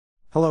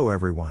Hello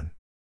everyone.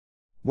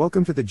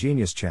 Welcome to the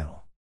Genius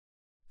Channel.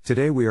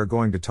 Today we are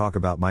going to talk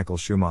about Michael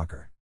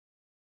Schumacher.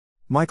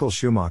 Michael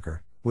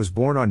Schumacher was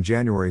born on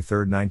January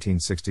 3,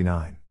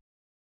 1969.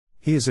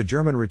 He is a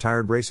German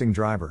retired racing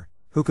driver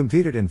who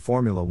competed in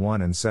Formula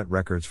One and set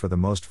records for the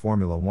most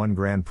Formula One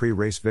Grand Prix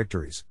race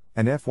victories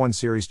and F1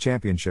 Series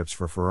championships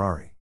for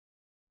Ferrari.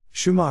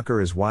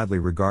 Schumacher is widely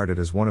regarded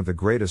as one of the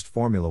greatest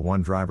Formula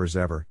One drivers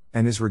ever,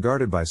 and is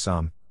regarded by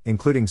some,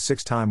 including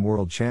six-time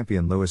world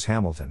champion Lewis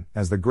Hamilton,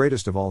 as the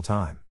greatest of all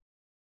time.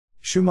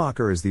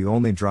 Schumacher is the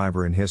only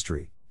driver in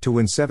history to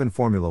win 7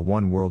 Formula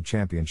One world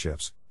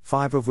championships,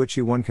 5 of which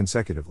he won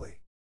consecutively.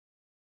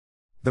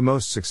 The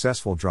most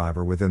successful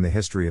driver within the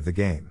history of the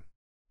game.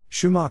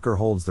 Schumacher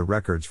holds the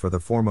records for the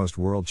foremost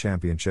world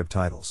championship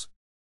titles.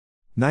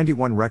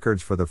 91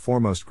 records for the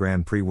foremost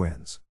Grand Prix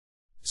wins.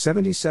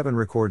 77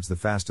 records the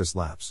fastest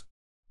laps.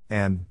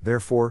 And,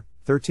 therefore,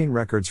 13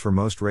 records for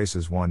most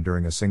races won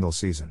during a single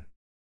season.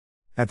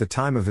 At the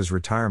time of his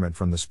retirement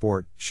from the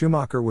sport,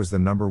 Schumacher was the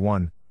number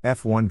 1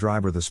 F1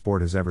 driver the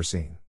sport has ever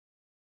seen.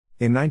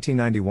 In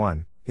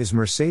 1991, his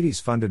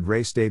Mercedes-funded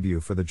race debut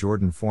for the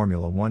Jordan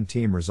Formula One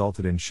team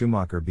resulted in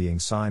Schumacher being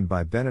signed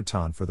by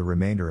Benetton for the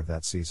remainder of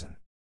that season.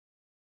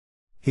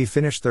 He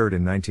finished third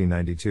in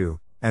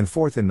 1992, and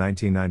fourth in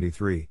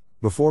 1993,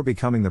 before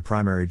becoming the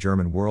primary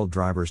German World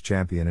Drivers'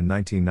 Champion in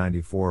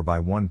 1994 by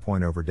 1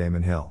 point over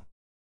Damon Hill.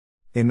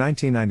 In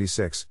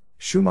 1996,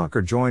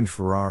 Schumacher joined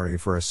Ferrari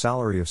for a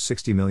salary of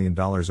 $60 million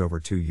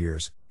over 2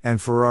 years,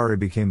 and Ferrari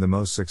became the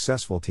most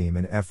successful team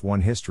in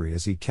F1 history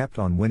as he kept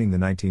on winning the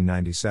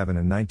 1997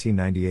 and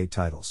 1998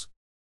 titles.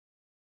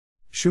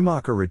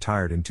 Schumacher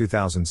retired in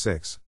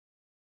 2006.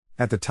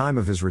 At the time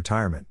of his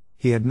retirement,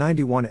 he had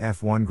 91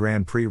 F1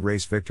 Grand Prix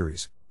race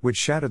victories, which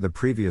shattered the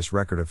previous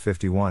record of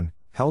 51,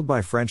 held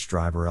by French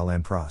driver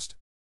Alain Prost.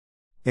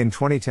 In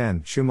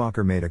 2010,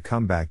 Schumacher made a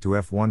comeback to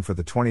F1 for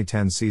the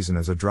 2010 season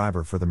as a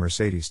driver for the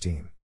Mercedes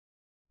team.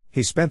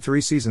 He spent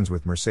 3 seasons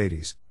with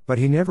Mercedes, but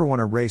he never won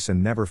a race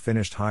and never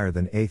finished higher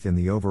than 8th in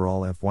the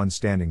overall F1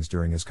 standings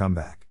during his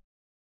comeback.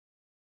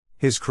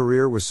 His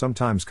career was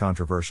sometimes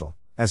controversial,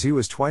 as he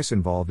was twice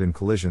involved in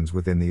collisions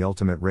within the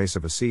ultimate race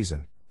of a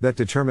season that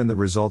determined the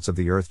results of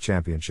the Earth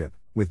Championship,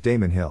 with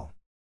Damon Hill.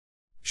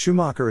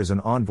 Schumacher is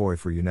an envoy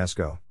for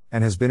UNESCO,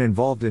 and has been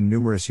involved in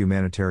numerous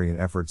humanitarian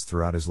efforts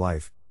throughout his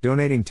life,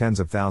 donating tens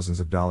of thousands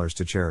of dollars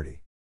to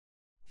charity.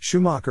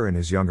 Schumacher and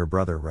his younger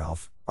brother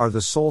Ralph are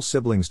the sole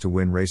siblings to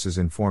win races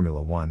in Formula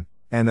One,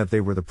 and that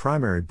they were the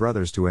primary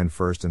brothers to end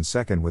first and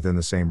second within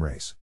the same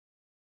race.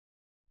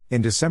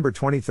 In December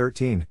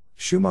 2013,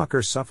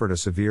 Schumacher suffered a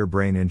severe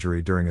brain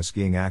injury during a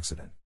skiing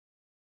accident.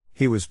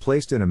 He was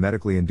placed in a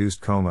medically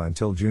induced coma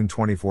until June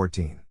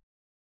 2014.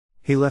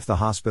 He left the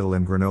hospital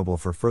in Grenoble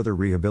for further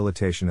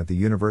rehabilitation at the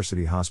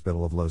University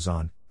Hospital of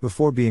Lausanne,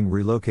 before being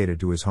relocated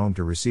to his home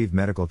to receive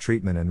medical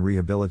treatment and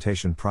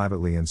rehabilitation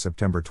privately in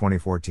September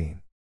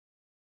 2014.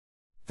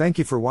 Thank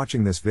you for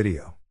watching this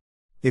video.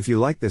 If you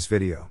like this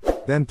video,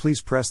 then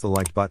please press the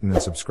like button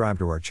and subscribe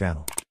to our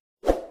channel.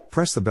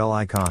 Press the bell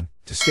icon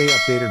to stay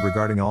updated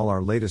regarding all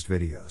our latest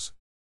videos.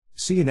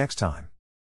 See you next time.